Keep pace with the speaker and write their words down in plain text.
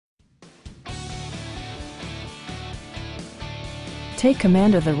Take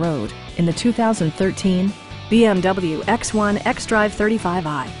command of the road in the 2013 BMW X1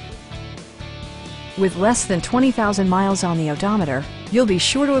 xDrive35i. With less than 20,000 miles on the odometer, you'll be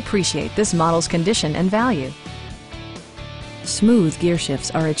sure to appreciate this model's condition and value. Smooth gear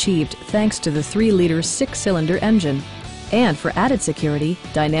shifts are achieved thanks to the 3-liter 6-cylinder engine. And for added security,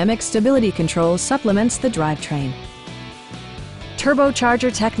 dynamic stability control supplements the drivetrain.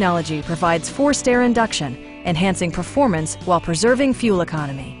 Turbocharger technology provides forced air induction, enhancing performance while preserving fuel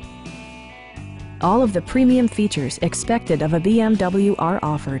economy. All of the premium features expected of a BMW are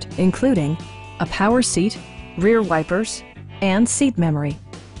offered, including a power seat, rear wipers, and seat memory.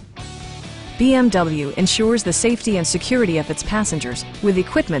 BMW ensures the safety and security of its passengers with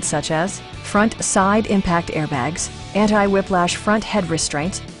equipment such as front side impact airbags, anti-whiplash front head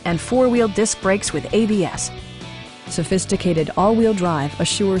restraints, and 4-wheel disc brakes with ABS. Sophisticated all-wheel drive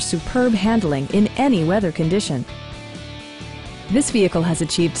assures superb handling in any weather condition. This vehicle has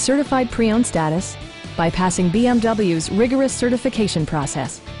achieved certified pre-owned status by passing BMW's rigorous certification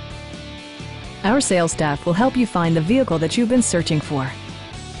process. Our sales staff will help you find the vehicle that you've been searching for.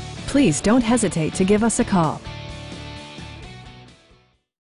 Please don't hesitate to give us a call.